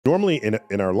Normally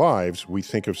in our lives, we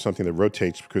think of something that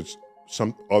rotates because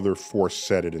some other force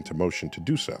set it into motion to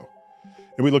do so.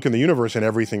 And we look in the universe and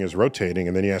everything is rotating,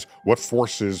 and then you ask, what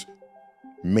force is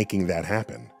making that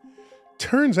happen?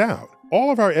 Turns out, all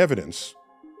of our evidence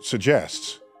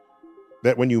suggests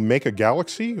that when you make a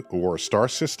galaxy or a star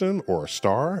system or a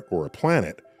star or a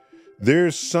planet,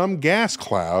 there's some gas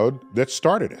cloud that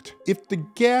started it. If the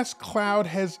gas cloud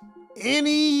has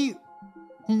any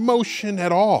motion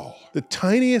at all, the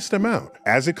tiniest amount,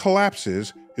 as it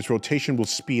collapses, its rotation will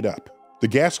speed up. The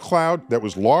gas cloud that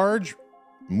was large,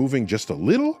 moving just a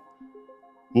little,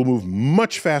 will move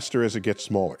much faster as it gets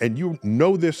smaller. And you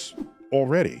know this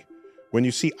already when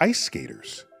you see ice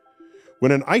skaters.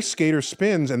 When an ice skater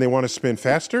spins and they want to spin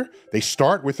faster, they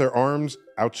start with their arms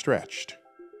outstretched.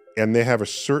 And they have a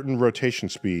certain rotation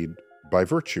speed by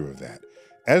virtue of that.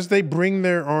 As they bring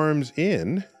their arms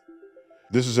in,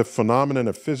 this is a phenomenon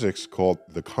of physics called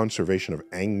the conservation of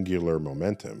angular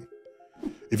momentum.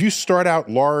 If you start out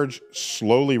large,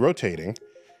 slowly rotating,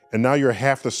 and now you're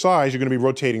half the size, you're going to be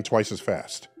rotating twice as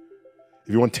fast.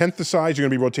 If you want 1/10 the size, you're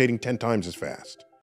going to be rotating 10 times as fast.